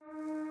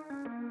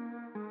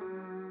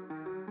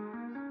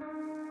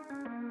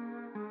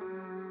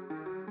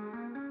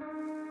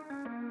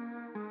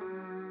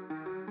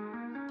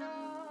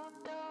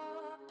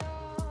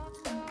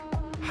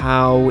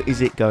How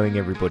is it going,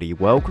 everybody?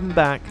 Welcome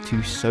back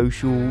to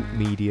Social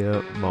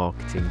Media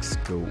Marketing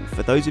School.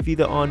 For those of you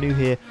that are new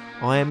here,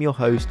 I am your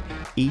host,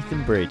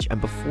 Ethan Bridge,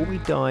 and before we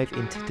dive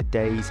into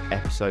today's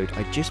episode,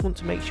 I just want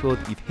to make sure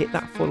that you've hit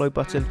that follow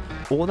button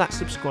or that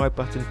subscribe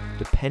button,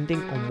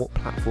 depending on what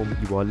platform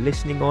you are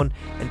listening on.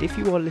 And if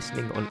you are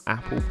listening on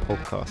Apple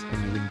Podcasts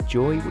and you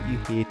enjoy what you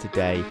hear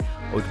today,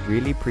 I would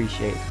really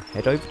appreciate it if you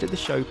head over to the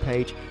show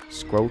page,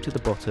 scroll to the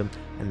bottom,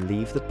 and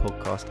leave the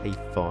podcast a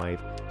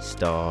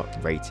 5-star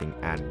rating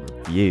and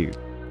review.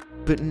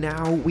 But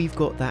now we've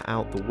got that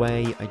out the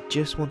way, I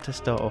just want to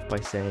start off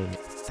by saying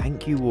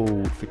thank you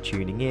all for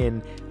tuning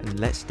in, and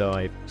let's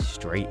dive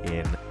straight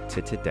in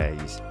to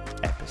today's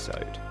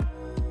episode.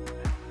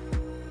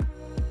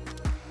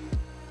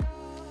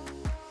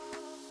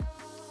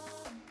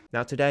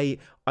 Now today,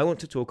 I want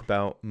to talk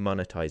about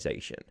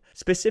monetization,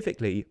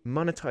 specifically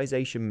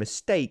monetization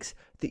mistakes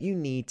that you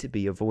need to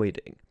be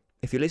avoiding.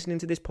 If you're listening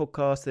to this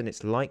podcast, then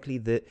it's likely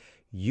that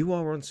you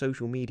are on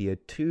social media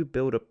to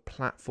build a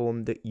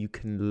platform that you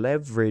can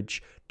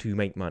leverage to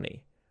make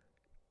money.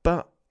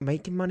 But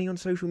making money on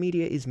social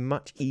media is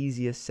much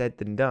easier said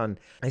than done,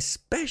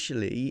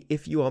 especially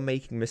if you are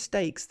making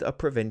mistakes that are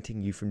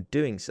preventing you from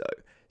doing so.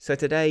 So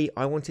today,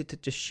 I wanted to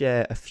just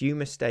share a few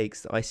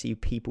mistakes that I see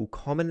people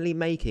commonly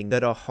making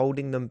that are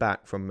holding them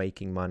back from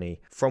making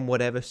money from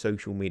whatever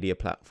social media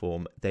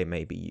platform they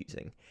may be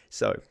using.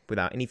 So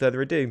without any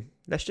further ado,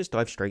 let's just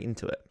dive straight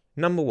into it.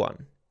 Number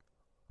one.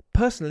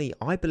 Personally,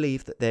 I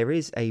believe that there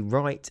is a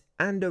right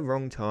and a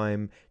wrong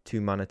time to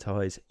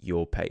monetize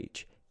your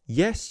page.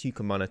 Yes, you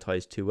can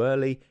monetize too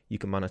early, you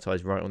can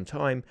monetize right on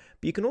time,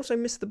 but you can also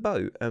miss the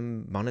boat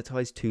and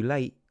monetize too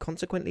late,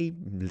 consequently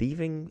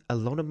leaving a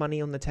lot of money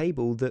on the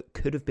table that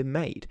could have been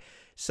made.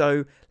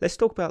 So let's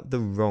talk about the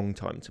wrong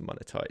time to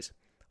monetize.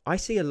 I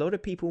see a lot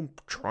of people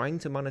trying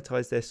to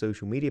monetize their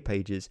social media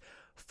pages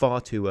far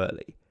too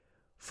early.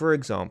 For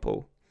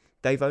example,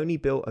 they've only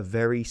built a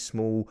very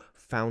small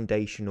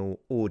foundational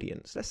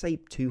audience, let's say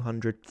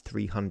 200,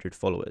 300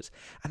 followers,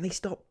 and they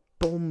start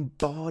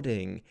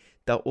bombarding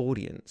their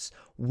audience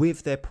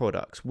with their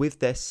products, with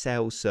their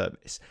sales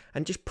service,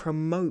 and just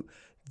promote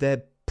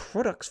their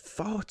products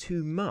far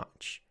too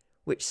much,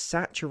 which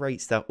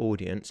saturates that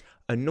audience,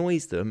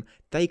 annoys them,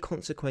 they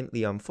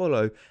consequently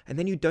unfollow, and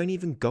then you don't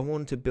even go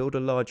on to build a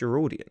larger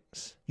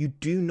audience. You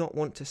do not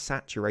want to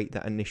saturate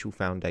that initial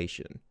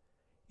foundation.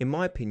 In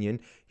my opinion,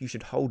 you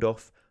should hold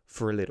off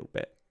for a little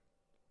bit.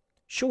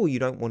 Sure, you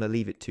don't want to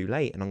leave it too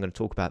late, and I'm going to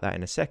talk about that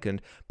in a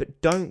second, but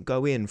don't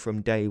go in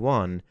from day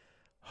one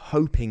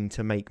hoping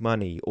to make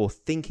money or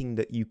thinking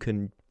that you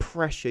can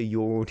pressure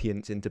your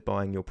audience into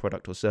buying your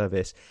product or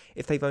service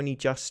if they've only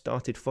just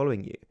started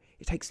following you.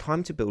 It takes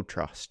time to build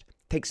trust.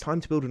 It takes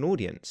time to build an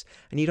audience,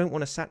 and you don't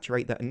want to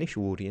saturate that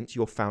initial audience,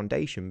 your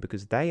foundation,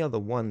 because they are the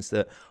ones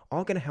that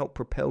are going to help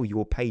propel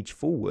your page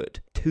forward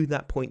to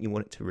that point you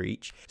want it to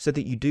reach so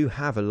that you do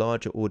have a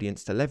larger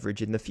audience to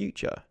leverage in the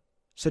future.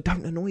 So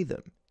don't annoy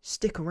them.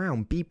 Stick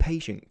around, be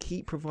patient,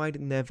 keep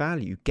providing their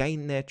value,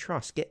 gain their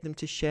trust, get them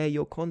to share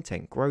your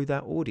content, grow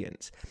that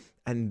audience.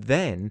 And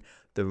then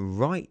the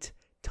right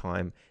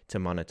time to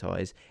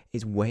monetize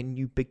is when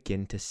you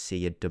begin to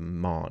see a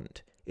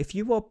demand. If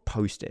you are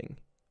posting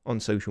on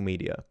social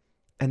media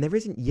and there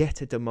isn't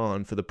yet a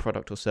demand for the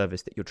product or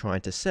service that you're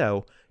trying to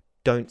sell,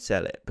 don't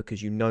sell it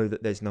because you know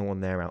that there's no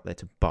one there out there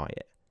to buy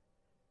it.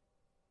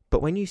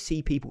 But when you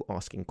see people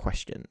asking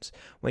questions,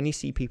 when you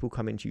see people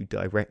coming to you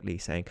directly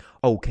saying,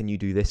 oh, can you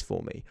do this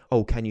for me?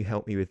 Oh, can you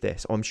help me with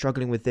this? Oh, I'm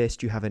struggling with this.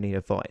 Do you have any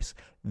advice?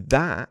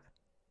 That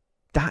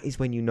is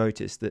when you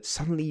notice that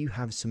suddenly you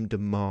have some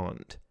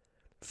demand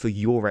for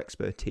your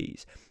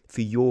expertise,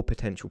 for your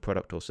potential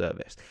product or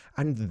service.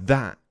 And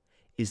that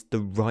is the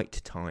right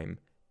time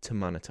to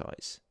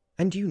monetize.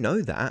 And you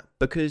know that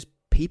because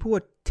people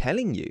are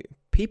telling you.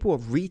 People are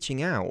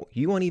reaching out.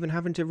 You aren't even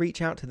having to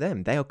reach out to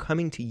them. They are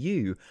coming to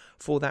you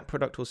for that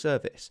product or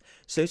service.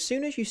 So as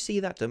soon as you see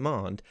that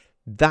demand,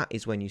 that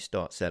is when you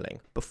start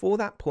selling. Before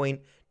that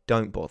point,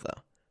 don't bother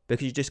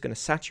because you're just going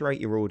to saturate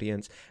your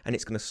audience and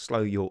it's going to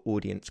slow your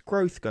audience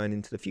growth going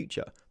into the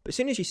future. But as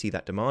soon as you see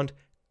that demand,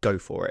 go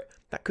for it.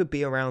 That could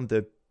be around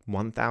the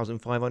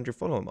 1,500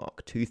 follower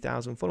mark,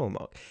 2,000 follower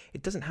mark.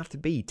 It doesn't have to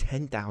be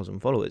 10,000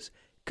 followers.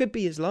 It could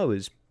be as low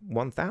as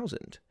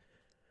 1,000.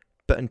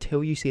 But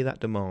until you see that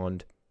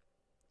demand,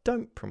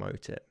 don't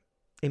promote it.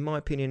 In my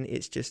opinion,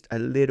 it's just a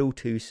little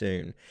too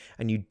soon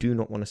and you do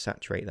not want to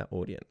saturate that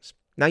audience.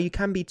 Now, you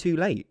can be too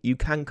late. You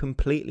can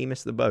completely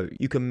miss the boat.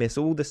 You can miss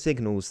all the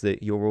signals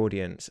that your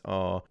audience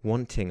are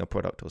wanting a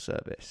product or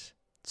service.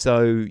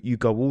 So you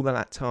go all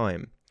that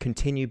time,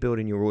 continue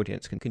building your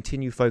audience, can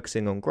continue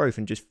focusing on growth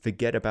and just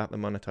forget about the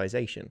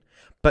monetization.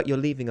 But you're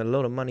leaving a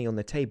lot of money on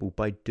the table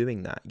by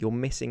doing that. You're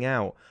missing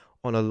out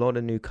on a lot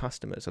of new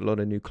customers, a lot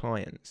of new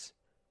clients.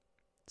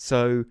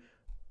 So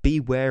be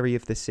wary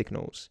of the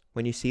signals.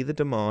 When you see the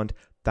demand,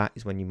 that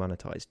is when you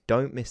monetize.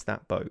 Don't miss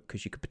that boat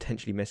because you could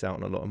potentially miss out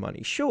on a lot of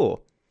money. Sure,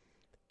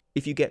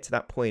 if you get to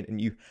that point and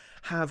you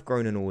have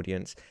grown an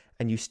audience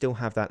and you still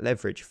have that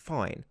leverage,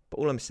 fine. But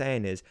all I'm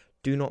saying is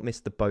Do not miss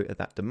the boat of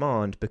that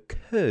demand,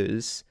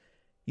 because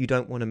you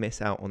don't want to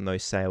miss out on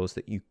those sales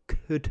that you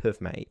could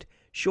have made.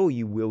 Sure,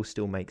 you will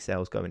still make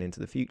sales going into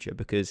the future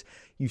because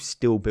you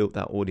still built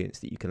that audience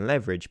that you can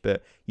leverage,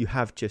 but you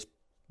have just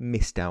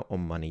missed out on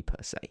money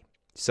per se.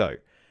 So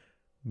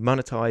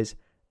monetize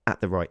at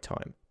the right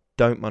time.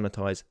 Don't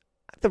monetize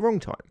at the wrong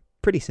time.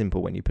 Pretty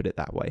simple when you put it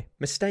that way.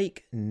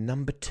 Mistake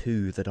number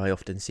 2 that I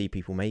often see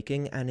people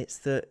making, and it's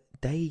that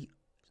they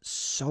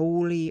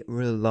solely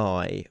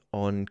rely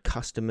on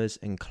customers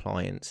and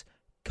clients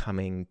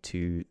coming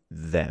to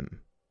them.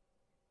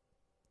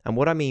 And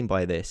what I mean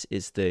by this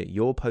is that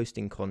you're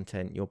posting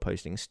content, you're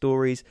posting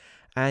stories,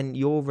 and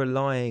you're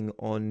relying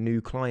on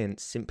new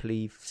clients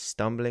simply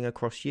stumbling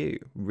across you,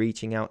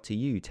 reaching out to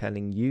you,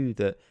 telling you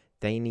that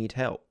they need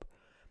help.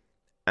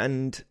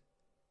 And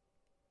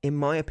in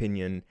my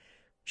opinion,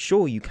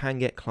 sure, you can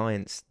get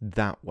clients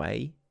that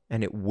way,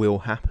 and it will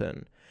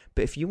happen.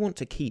 But if you want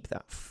to keep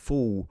that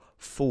full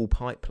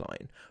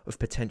pipeline of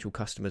potential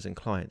customers and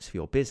clients for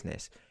your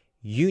business,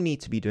 you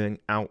need to be doing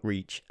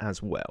outreach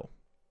as well.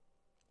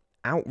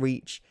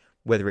 Outreach,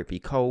 whether it be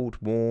cold,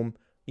 warm,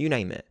 you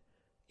name it,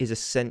 is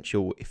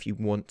essential if you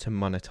want to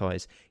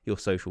monetize your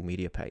social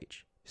media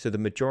page. So the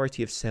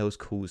majority of sales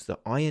calls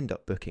that I end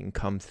up booking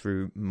come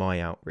through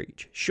my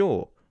outreach.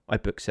 Sure, I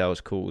book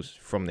sales calls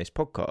from this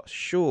podcast.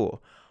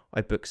 Sure,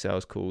 I book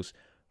sales calls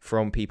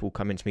from people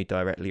coming to me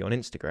directly on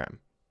Instagram.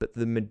 But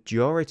the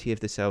majority of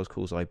the sales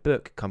calls I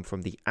book come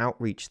from the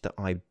outreach that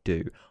I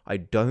do. I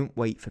don't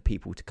wait for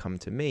people to come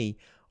to me.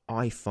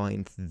 I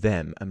find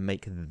them and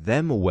make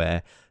them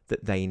aware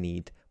that they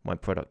need my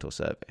product or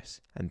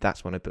service. And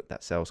that's when I book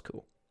that sales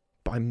call.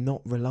 But I'm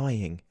not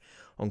relying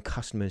on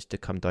customers to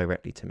come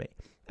directly to me.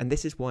 And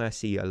this is why I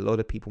see a lot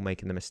of people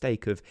making the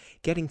mistake of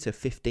getting to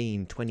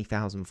 15,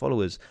 20,000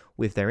 followers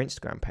with their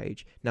Instagram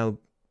page. Now,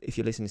 if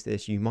you're listening to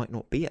this, you might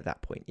not be at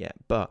that point yet,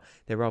 but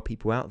there are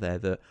people out there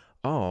that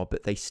are,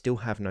 but they still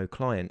have no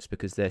clients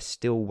because they're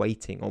still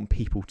waiting on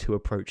people to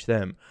approach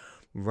them,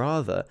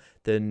 rather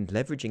than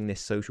leveraging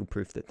this social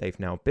proof that they've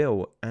now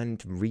built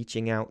and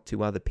reaching out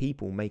to other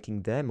people,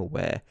 making them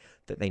aware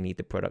that they need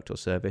the product or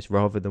service,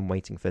 rather than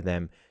waiting for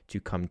them to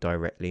come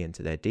directly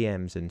into their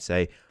DMs and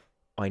say,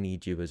 I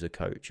need you as a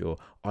coach, or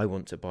I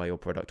want to buy your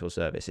product or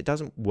service. It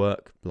doesn't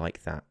work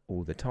like that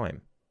all the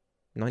time.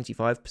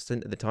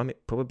 95% of the time,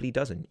 it probably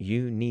doesn't.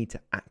 You need to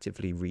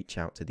actively reach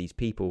out to these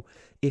people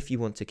if you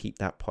want to keep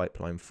that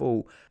pipeline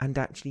full and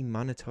actually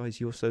monetize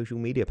your social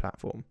media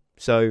platform.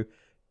 So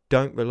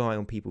don't rely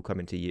on people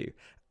coming to you.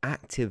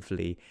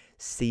 Actively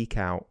seek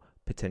out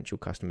potential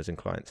customers and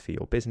clients for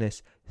your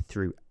business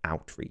through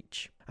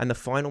outreach. And the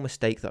final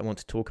mistake that I want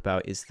to talk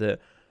about is that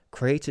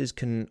creators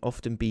can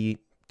often be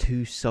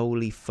too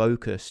solely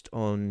focused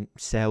on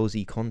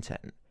salesy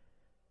content.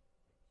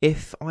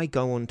 If I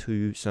go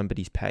onto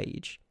somebody's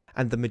page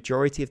and the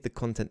majority of the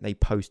content they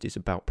post is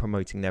about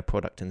promoting their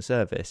product and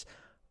service,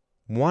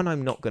 one,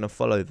 I'm not going to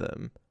follow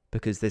them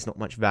because there's not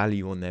much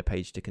value on their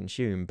page to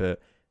consume, but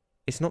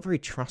it's not very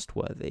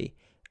trustworthy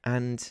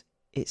and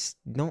it's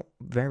not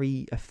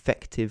very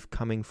effective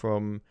coming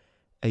from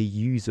a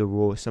user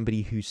or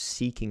somebody who's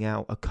seeking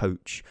out a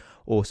coach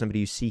or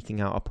somebody who's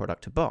seeking out a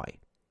product to buy.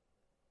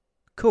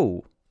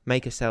 Cool,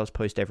 make a sales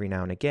post every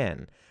now and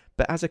again.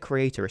 But as a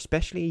creator,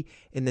 especially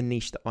in the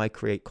niche that I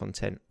create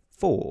content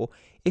for,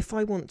 if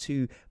I want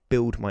to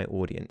build my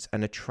audience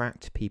and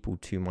attract people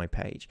to my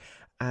page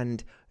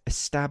and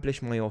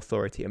establish my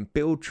authority and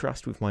build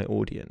trust with my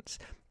audience,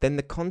 then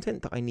the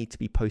content that I need to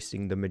be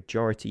posting the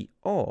majority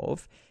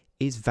of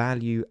is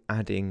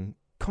value-adding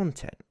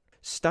content.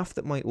 Stuff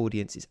that my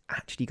audience is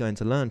actually going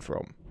to learn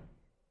from.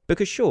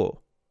 Because sure,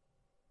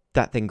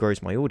 that then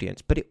grows my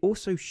audience, but it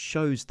also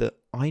shows that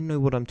I know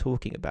what I'm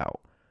talking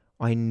about.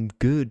 I'm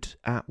good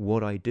at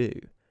what I do,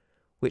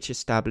 which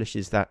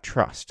establishes that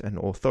trust and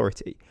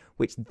authority,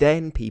 which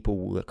then people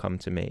will come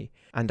to me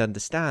and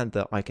understand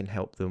that I can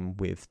help them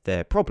with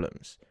their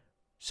problems.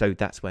 So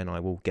that's when I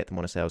will get them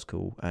on a sales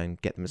call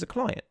and get them as a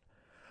client.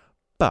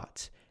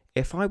 But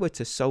if I were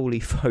to solely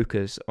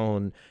focus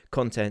on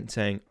content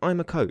saying,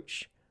 I'm a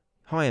coach,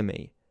 hire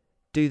me,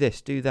 do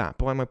this, do that,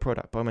 buy my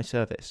product, buy my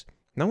service,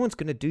 no one's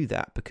going to do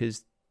that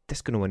because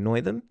that's going to annoy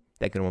them.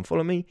 They're going to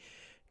unfollow me.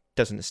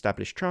 Doesn't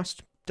establish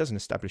trust. Doesn't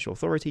establish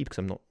authority because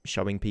I'm not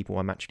showing people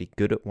I'm actually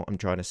good at what I'm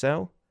trying to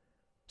sell.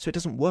 So it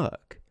doesn't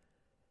work.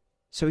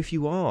 So if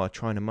you are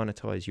trying to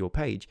monetize your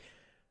page,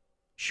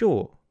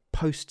 sure,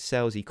 post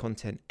salesy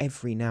content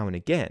every now and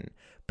again,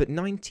 but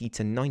 90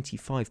 to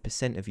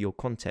 95% of your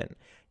content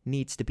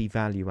needs to be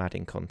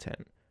value-adding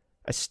content.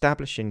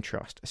 Establishing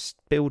trust,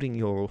 building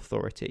your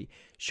authority,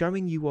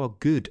 showing you are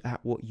good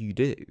at what you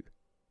do.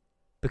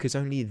 Because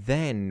only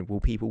then will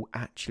people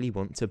actually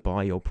want to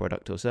buy your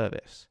product or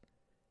service.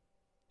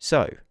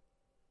 So,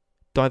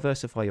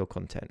 diversify your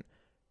content.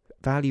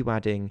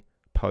 Value-adding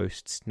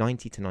posts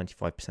 90 to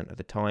 95% of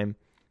the time.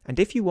 And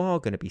if you are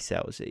going to be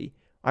salesy,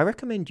 I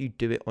recommend you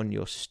do it on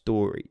your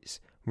stories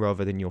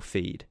rather than your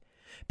feed.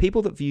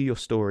 People that view your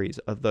stories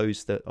are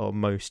those that are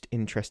most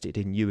interested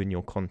in you and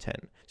your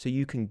content. So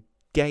you can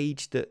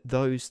gauge that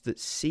those that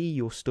see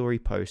your story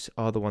posts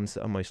are the ones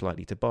that are most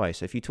likely to buy.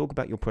 So if you talk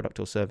about your product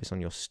or service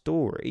on your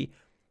story,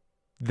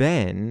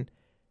 then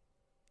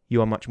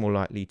you are much more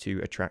likely to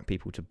attract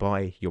people to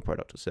buy your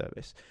product or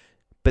service.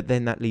 But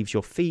then that leaves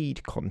your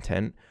feed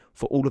content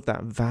for all of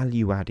that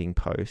value-adding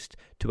post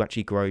to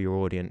actually grow your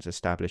audience,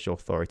 establish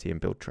authority,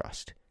 and build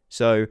trust.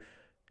 So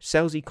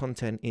salesy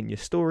content in your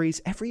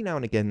stories, every now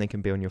and again they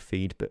can be on your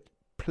feed, but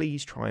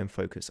please try and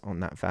focus on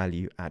that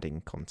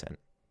value-adding content.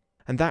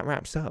 And that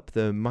wraps up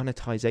the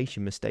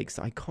monetization mistakes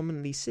that I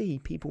commonly see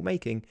people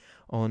making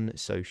on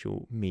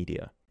social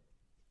media.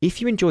 If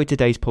you enjoyed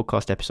today's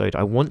podcast episode,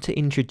 I want to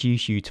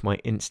introduce you to my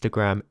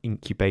Instagram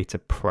Incubator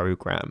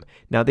program.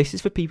 Now, this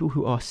is for people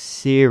who are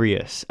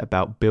serious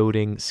about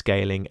building,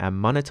 scaling,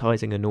 and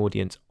monetizing an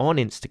audience on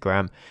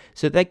Instagram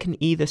so they can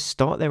either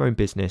start their own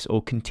business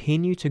or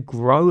continue to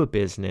grow a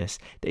business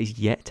that is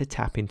yet to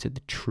tap into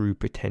the true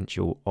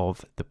potential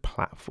of the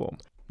platform.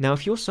 Now,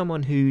 if you're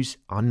someone who's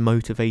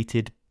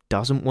unmotivated,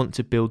 doesn't want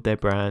to build their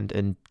brand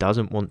and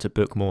doesn't want to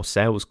book more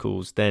sales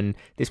calls, then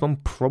this one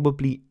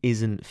probably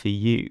isn't for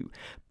you.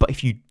 But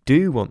if you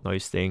do want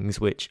those things,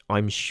 which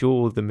I'm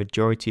sure the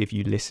majority of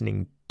you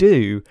listening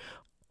do,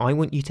 I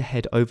want you to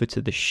head over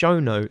to the show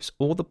notes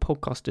or the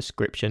podcast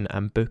description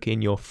and book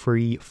in your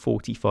free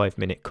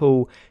 45-minute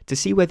call to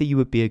see whether you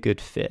would be a good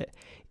fit.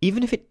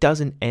 Even if it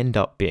doesn't end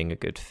up being a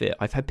good fit,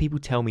 I've had people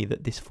tell me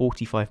that this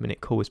 45-minute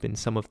call has been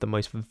some of the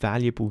most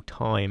valuable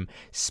time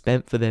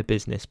spent for their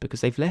business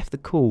because they've left the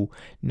call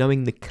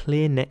knowing the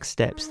clear next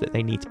steps that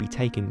they need to be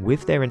taking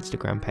with their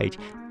Instagram page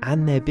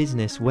and their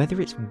business,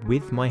 whether it's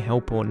with my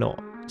help or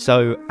not.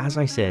 So, as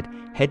I said,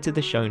 head to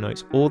the show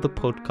notes or the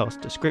podcast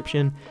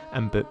description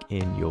and book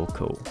in your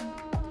call.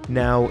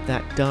 Now,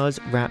 that does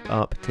wrap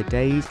up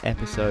today's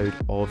episode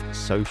of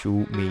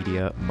Social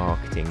Media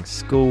Marketing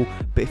School.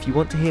 But if you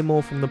want to hear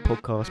more from the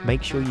podcast,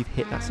 make sure you've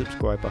hit that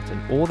subscribe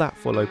button or that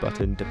follow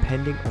button,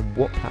 depending on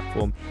what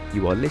platform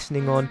you are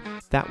listening on.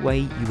 That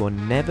way, you are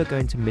never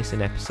going to miss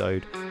an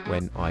episode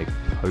when I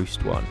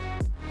post one.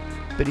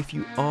 But if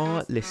you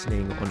are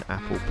listening on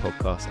Apple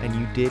Podcasts and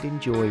you did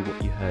enjoy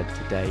what you heard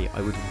today,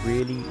 I would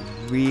really,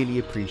 really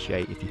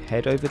appreciate if you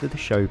head over to the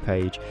show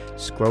page,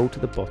 scroll to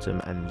the bottom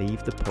and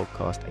leave the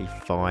podcast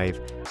a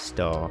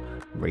 5-star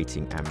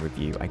rating and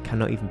review. I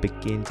cannot even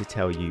begin to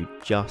tell you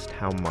just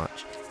how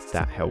much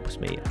that helps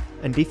me.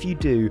 And if you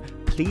do,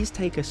 please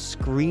take a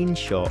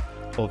screenshot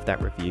of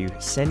that review,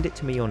 send it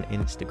to me on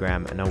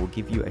Instagram, and I will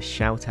give you a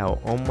shout out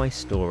on my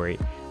story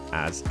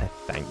as a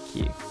thank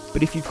you.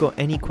 But if you've got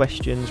any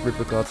questions with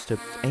regards to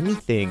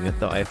anything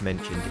that I've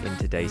mentioned in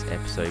today's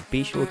episode,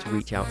 be sure to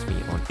reach out to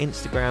me on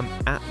Instagram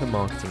at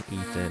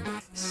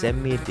TheMarketingEthan.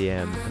 Send me a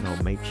DM and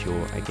I'll make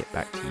sure I get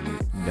back to you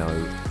no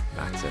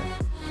matter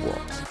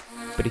what.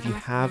 But if you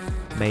have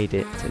made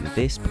it to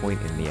this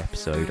point in the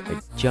episode,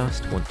 I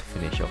just want to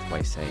finish off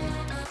by saying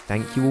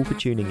thank you all for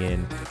tuning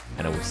in,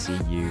 and I will see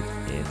you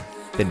in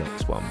the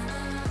next one.